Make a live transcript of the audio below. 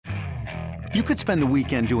You could spend the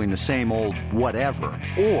weekend doing the same old whatever,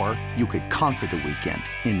 or you could conquer the weekend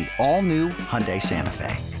in the all-new Hyundai Santa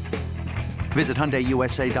Fe. Visit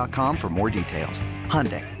HyundaiUSA.com for more details.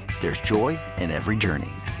 Hyundai, there's joy in every journey.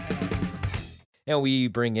 And we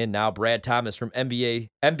bring in now Brad Thomas from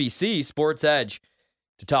NBC Sports Edge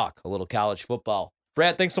to talk a little college football.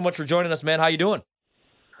 Brad, thanks so much for joining us, man. How you doing?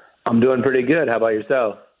 I'm doing pretty good. How about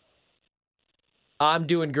yourself? I'm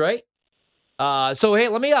doing great. So, hey,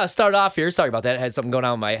 let me start off here. Sorry about that. I had something going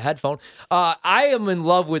on with my headphone. I am in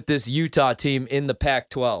love with this Utah team in the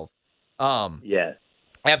Pac-12. Yes.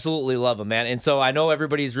 Absolutely love them, man. And so I know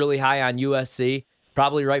everybody's really high on USC,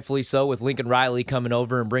 probably rightfully so, with Lincoln Riley coming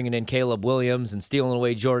over and bringing in Caleb Williams and stealing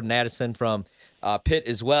away Jordan Addison from Pitt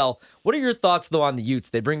as well. What are your thoughts, though, on the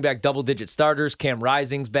Utes? They bring back double-digit starters. Cam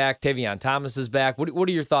Rising's back. Tavion Thomas is back. What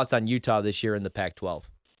are your thoughts on Utah this year in the Pac-12?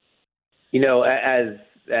 You know, as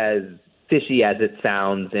fishy as it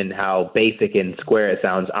sounds and how basic and square it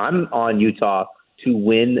sounds, I'm on Utah to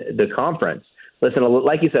win the conference. Listen,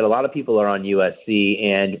 like you said, a lot of people are on USC,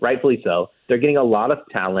 and rightfully so. They're getting a lot of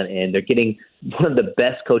talent in. They're getting one of the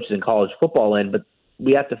best coaches in college football in, but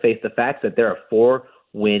we have to face the facts that they're a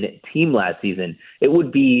 4-win team last season. It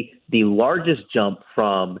would be the largest jump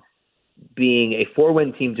from being a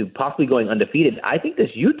 4-win team to possibly going undefeated. I think this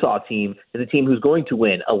Utah team is a team who's going to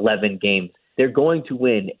win 11 games. They're going to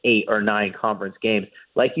win 8 or 9 conference games.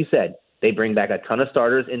 Like you said, they bring back a ton of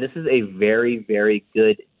starters, and this is a very, very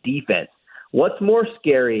good defense. What's more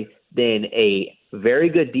scary than a very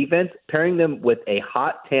good defense? Pairing them with a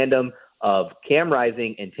hot tandem of Cam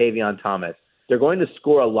Rising and Tavion Thomas. They're going to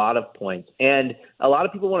score a lot of points. And a lot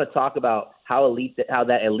of people want to talk about how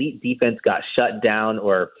that elite defense got shut down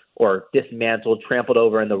or dismantled, trampled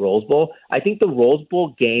over in the Rose Bowl. I think the Rose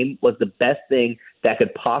Bowl game was the best thing that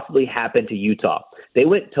could possibly happen to Utah. They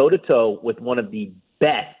went toe-to-toe with one of the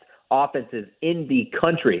best offenses in the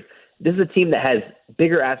country. This is a team that has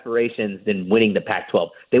bigger aspirations than winning the Pac-12.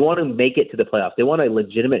 They want to make it to the playoffs. They want a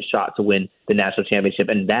legitimate shot to win the national championship,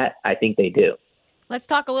 and that I think they do. Let's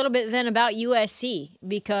talk a little bit then about USC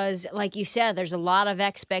because, like you said, there's a lot of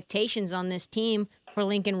expectations on this team for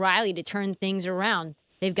Lincoln Riley to turn things around.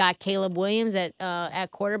 They've got Caleb Williams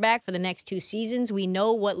at quarterback for the next 2 seasons. We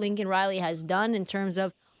know what Lincoln Riley has done in terms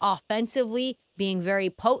of offensively being very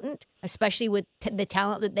potent, especially with the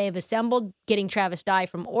talent that they've assembled, getting Travis Dye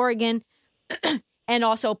from Oregon, and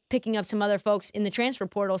also picking up some other folks in the transfer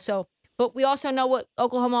portal. But we also know what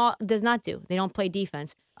Oklahoma does not do. They don't play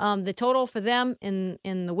defense. The total for them in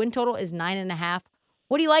the win total is 9.5.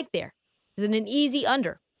 What do you like there? Is it an easy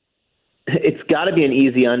under? It's got to be an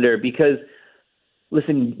easy under because,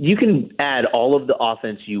 listen, you can add all of the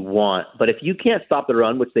offense you want, but if you can't stop the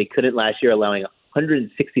run, which they couldn't last year, allowing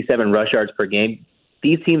 167 rush yards per game,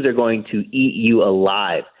 these teams are going to eat you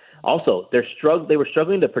alive. Also, they were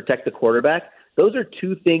struggling to protect the quarterback. Those are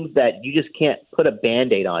 2 things that you just can't put a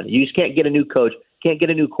Band-Aid on. You just can't get a new coach, can't get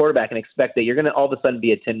a new quarterback and expect that you're going to all of a sudden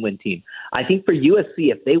be a 10-win team. I think for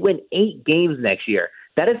USC, if they win 8 games next year,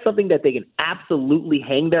 that is something that they can absolutely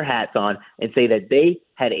hang their hats on and say that they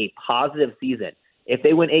had a positive season. If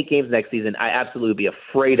they win 8 games next season, I absolutely would be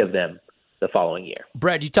afraid of them the following year.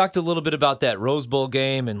 Brad, you talked a little bit about that Rose Bowl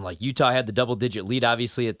game, and like Utah had the double-digit lead,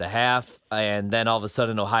 obviously, at the half, and then all of a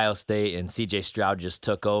sudden Ohio State and C.J. Stroud just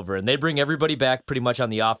took over, and they bring everybody back pretty much on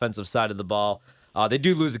the offensive side of the ball. They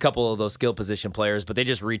do lose a couple of those skill position players, but they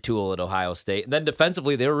just retool at Ohio State. And then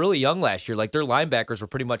defensively, they were really young last year. Like their linebackers were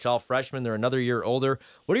pretty much all freshmen. They're another year older.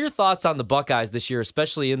 What are your thoughts on the Buckeyes this year,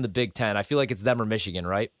 especially in the Big Ten? I feel like it's them or Michigan,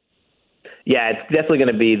 right? Yeah, it's definitely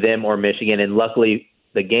going to be them or Michigan, and luckily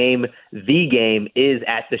the game is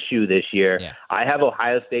at the Shoe this year. Yeah. I have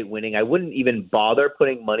Ohio State winning. I wouldn't even bother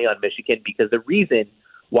putting money on Michigan because the reason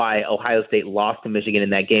why Ohio State lost to Michigan in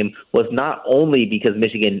that game was not only because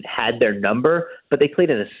Michigan had their number, but they played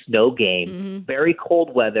in a snow game, very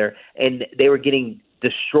cold weather, and they were getting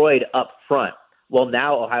destroyed up front. Well,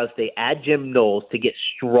 now Ohio State add Jim Knowles to get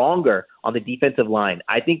stronger on the defensive line.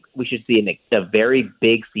 I think we should see a very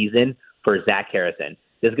big season for Zach Harrison.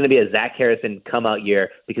 There's going to be a Zach Harrison come-out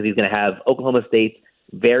year because he's going to have Oklahoma State's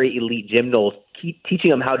very elite Jim Knowles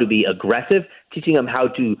teaching him how to be aggressive, teaching him how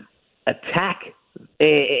to attack.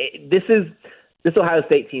 This Ohio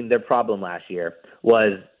State team, their problem last year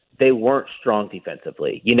was they weren't strong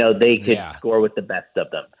defensively. They could score with the best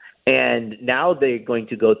of them. And now they're going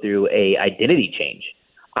to go through a identity change.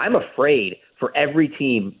 I'm afraid for every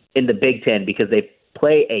team in the Big Ten because they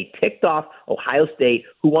play a ticked-off Ohio State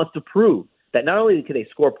who wants to prove that not only can they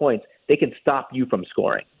score points, they can stop you from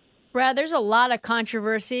scoring. Brad, there's a lot of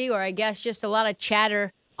controversy, or I guess just a lot of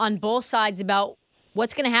chatter on both sides about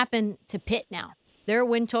what's going to happen to Pitt now. Their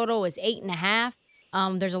win total was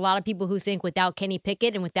 8.5. There's a lot of people who think without Kenny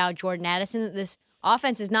Pickett and without Jordan Addison that this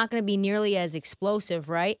offense is not going to be nearly as explosive,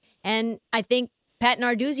 right? And I think Pat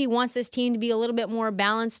Narduzzi wants this team to be a little bit more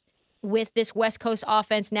balanced with this West Coast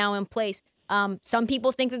offense now in place. Some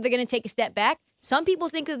people think that they're going to take a step back. Some people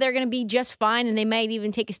think that they're going to be just fine, and they might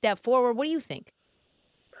even take a step forward. What do you think?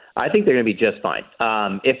 I think they're going to be just fine.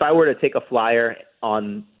 If I were to take a flyer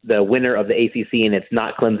on the winner of the ACC and it's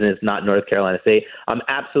not Clemson, it's not North Carolina State, I'm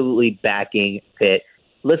absolutely backing Pitt.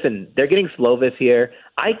 Listen, they're getting Slovis here.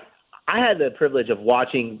 I had the privilege of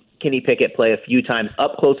watching Kenny Pickett play a few times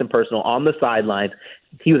up close and personal on the sidelines.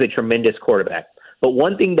 He was a tremendous quarterback. But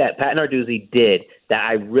one thing that Pat Narduzzi did that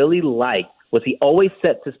I really liked was he always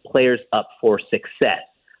sets his players up for success.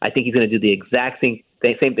 I think he's going to do the exact same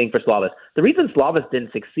thing for Slovis. The reason Slovis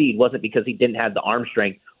didn't succeed wasn't because he didn't have the arm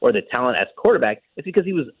strength or the talent as quarterback. It's because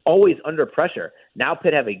he was always under pressure. Now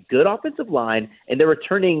Pitt have a good offensive line, and they're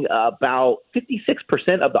returning about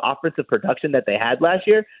 56% of the offensive production that they had last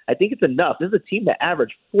year. I think it's enough. This is a team that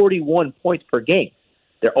averaged 41 points per game.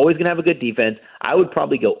 They're always going to have a good defense. I would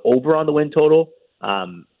probably go over on the win total.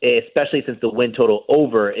 Especially since the win total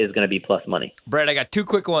over is going to be plus money. Brad, I got two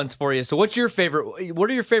quick ones for you. So what are your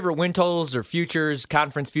favorite win totals or futures,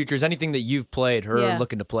 conference futures, anything that you've played or are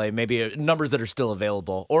looking to play, maybe numbers that are still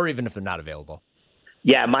available or even if they're not available?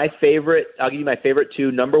 Yeah, I'll give you my favorite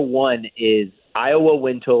two. Number one is Iowa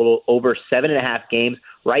win total over 7.5 games.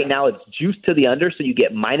 Right now it's juiced to the under, so you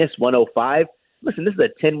get minus 105. Listen, this is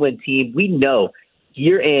a 10-win team. We know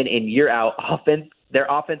year in and year out, their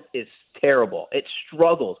offense is terrible. It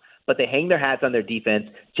struggles, but they hang their hats on their defense.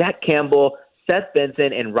 Jack Campbell, Seth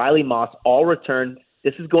Benson, and Riley Moss all return.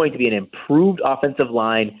 This is going to be an improved offensive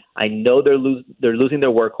line. I know they're losing their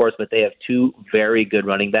workhorse, but they have two very good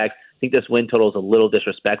running backs. I think this win total is a little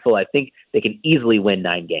disrespectful. I think they can easily win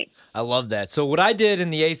 9 games. I love that. So what I did in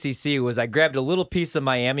the ACC was I grabbed a little piece of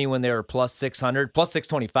Miami when they were plus 600, plus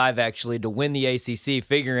 625 actually, to win the ACC,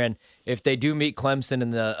 figuring if they do meet Clemson in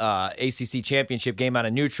the ACC championship game on a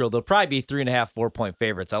neutral, they'll probably be 3.5, 4-point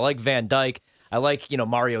favorites. I like Van Dyke. I like,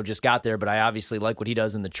 Mario just got there, but I obviously like what he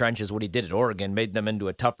does in the trenches, what he did at Oregon, made them into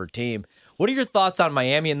a tougher team. What are your thoughts on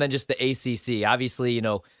Miami and then just the ACC? Obviously,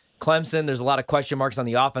 Clemson, there's a lot of question marks on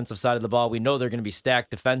the offensive side of the ball. We know they're going to be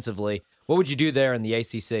stacked defensively. What would you do there in the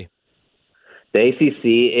ACC? The ACC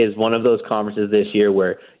is one of those conferences this year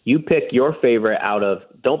where you pick your favorite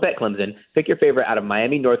don't bet Clemson, pick your favorite out of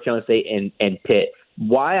Miami, North Carolina State, and Pitt.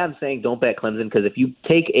 Why I'm saying don't bet Clemson, because if you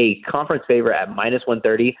take a conference favorite at minus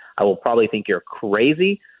 130, I will probably think you're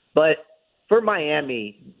crazy. But for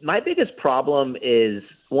Miami, my biggest problem is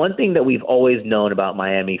one thing that we've always known about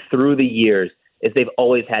Miami through the years is they've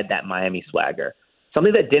always had that Miami swagger.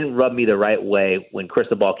 Something that didn't rub me the right way when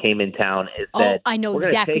Cristobal came in town is that I know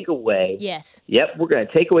we're going to take away. Yes. Yep, we're going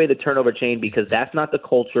to take away the turnover chain because that's not the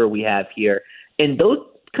culture we have here. And those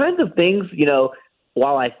kinds of things,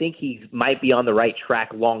 while I think he might be on the right track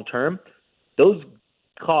long term, those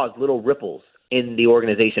cause little ripples in the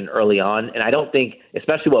organization early on. And I don't think,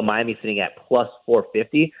 especially what Miami's sitting at plus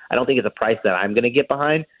 450, I don't think it's a price that I'm going to get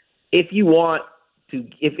behind. If you want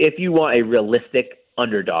a realistic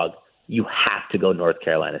underdog, you have to go North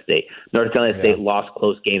Carolina State. North Carolina State lost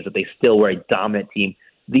close games, but they still were a dominant team.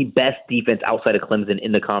 The best defense outside of Clemson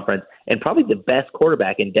in the conference, and probably the best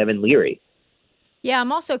quarterback in Devin Leary. Yeah,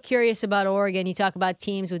 I'm also curious about Oregon. You talk about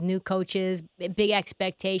teams with new coaches, big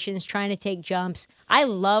expectations, trying to take jumps. I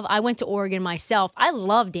went to Oregon myself. I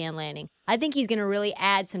love Dan Lanning. I think he's going to really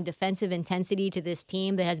add some defensive intensity to this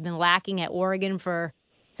team that has been lacking at Oregon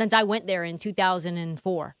since I went there in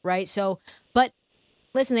 2004, right? So, but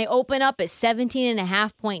listen, they open up as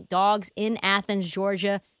 17.5-point dogs in Athens,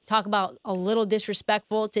 Georgia. Talk about a little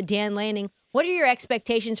disrespectful to Dan Lanning. What are your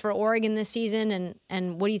expectations for Oregon this season,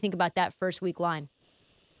 and what do you think about that first week line?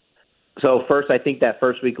 So first, I think that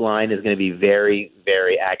first week line is going to be very,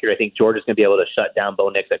 very accurate. I think Georgia's going to be able to shut down Bo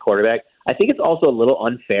Nix at quarterback. I think it's also a little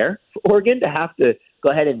unfair for Oregon to have to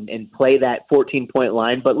go ahead and play that 14-point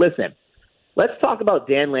line. But listen, let's talk about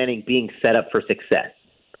Dan Lanning being set up for success.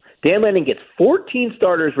 Dan Lanning gets 14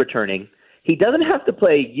 starters returning. He doesn't have to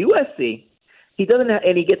play USC.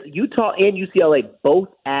 And he gets Utah and UCLA both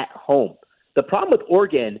at home. The problem with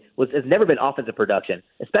Oregon has never been offensive production,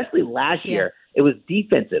 especially last year. It was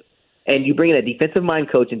defensive. And you bring in a defensive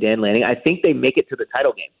mind coach in Dan Lanning, I think they make it to the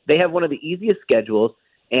title game. They have one of the easiest schedules,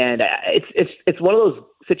 and it's one of those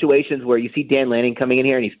situations where you see Dan Lanning coming in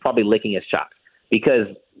here and he's probably licking his chops because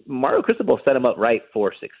Mario Cristobal set him up right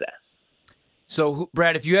for success. So,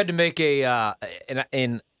 Brad, if you had to make I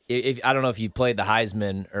don't know if you played the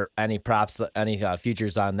Heisman or any props, any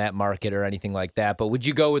futures on that market or anything like that, but would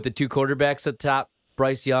you go with the two quarterbacks at the top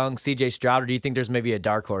Bryce Young, C.J. Stroud, or do you think there's maybe a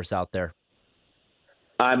dark horse out there?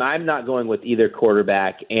 I'm not going with either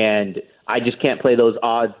quarterback, and I just can't play those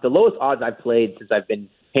odds. The lowest odds I've played since I've been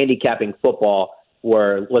handicapping football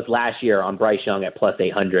was last year on Bryce Young at plus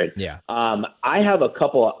 800. Yeah. I have a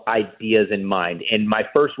couple ideas in mind, and my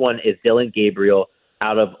first one is Dylan Gabriel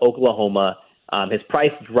out of Oklahoma. His price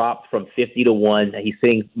dropped from 50 to 1. He's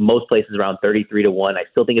sitting most places around 33 to 1. I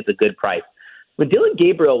still think it's a good price. When Dylan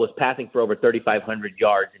Gabriel was passing for over 3,500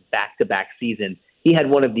 yards in back-to-back seasons, he had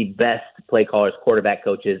one of the best play callers, quarterback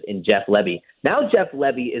coaches in Jeff Lebby. Now Jeff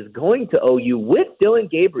Lebby is going to OU with Dylan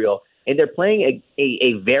Gabriel, and they're playing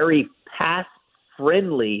a very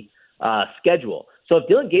pass-friendly schedule. So if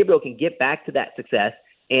Dylan Gabriel can get back to that success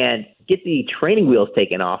and get the training wheels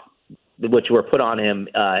taken off, which were put on him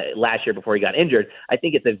last year before he got injured, I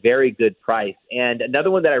think it's a very good price. And another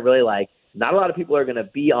one that I really like, not a lot of people are going to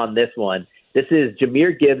be on this one. This is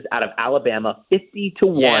Jahmyr Gibbs out of Alabama, 50 to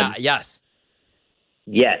 1. Yeah, yes.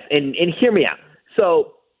 Yes, and hear me out.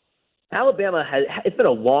 So Alabama it's been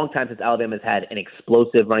a long time since Alabama's had an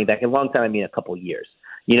explosive running back. A long time, I mean a couple years.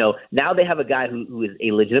 Now they have a guy who is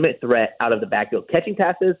a legitimate threat out of the backfield, catching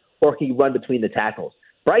passes, or can run between the tackles.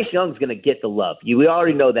 Bryce Young's going to get the love. We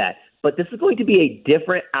already know that. But this is going to be a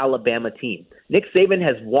different Alabama team. Nick Saban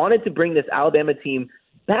has wanted to bring this Alabama team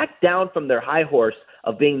back down from their high horse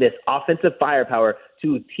of being this offensive firepower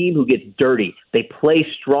to a team who gets dirty. They play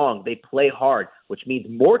strong. They play hard, which means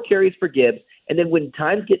more carries for Gibbs. And then when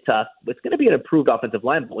times get tough, it's going to be an improved offensive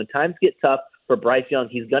line. But when times get tough for Bryce Young,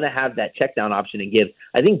 he's going to have that check down option in Gibbs.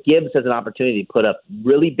 I think Gibbs has an opportunity to put up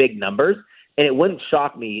really big numbers, and it wouldn't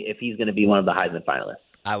shock me if he's going to be one of the Heisman finalists.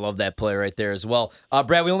 I love that play right there as well.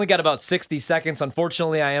 Brad, we only got about 60 seconds.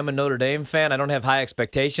 Unfortunately, I am a Notre Dame fan. I don't have high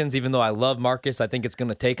expectations, even though I love Marcus. I think it's going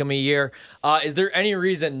to take him a year. Is there any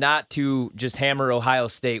reason not to just hammer Ohio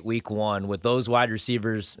State week 1 with those wide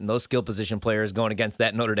receivers and those skill position players going against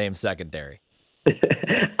that Notre Dame secondary?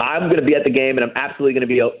 I'm going to be at the game, and I'm absolutely going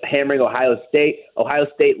to be hammering Ohio State. Ohio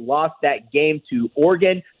State lost that game to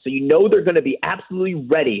Oregon, so they're going to be absolutely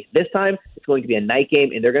ready. This time, it's going to be a night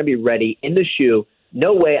game, and they're going to be ready in the shoe.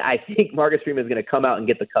 No way I think Marcus Freeman is going to come out and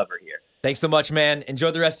get the cover here. Thanks so much, man. Enjoy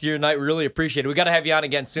the rest of your night. We really appreciate it. We got to have you on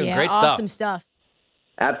again soon. Yeah, Great awesome stuff.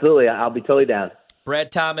 Absolutely. I'll be totally down. Brad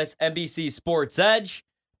Thomas, NBC Sports Edge,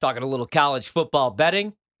 talking a little college football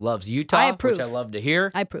betting. Loves Utah, I approve. which I love to hear.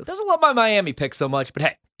 I approve. Doesn't love my Miami pick so much, but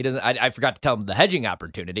hey, he doesn't. I forgot to tell him the hedging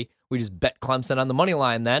opportunity. We just bet Clemson on the money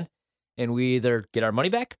line then, and we either get our money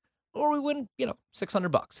back or we win,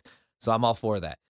 $600. So I'm all for that.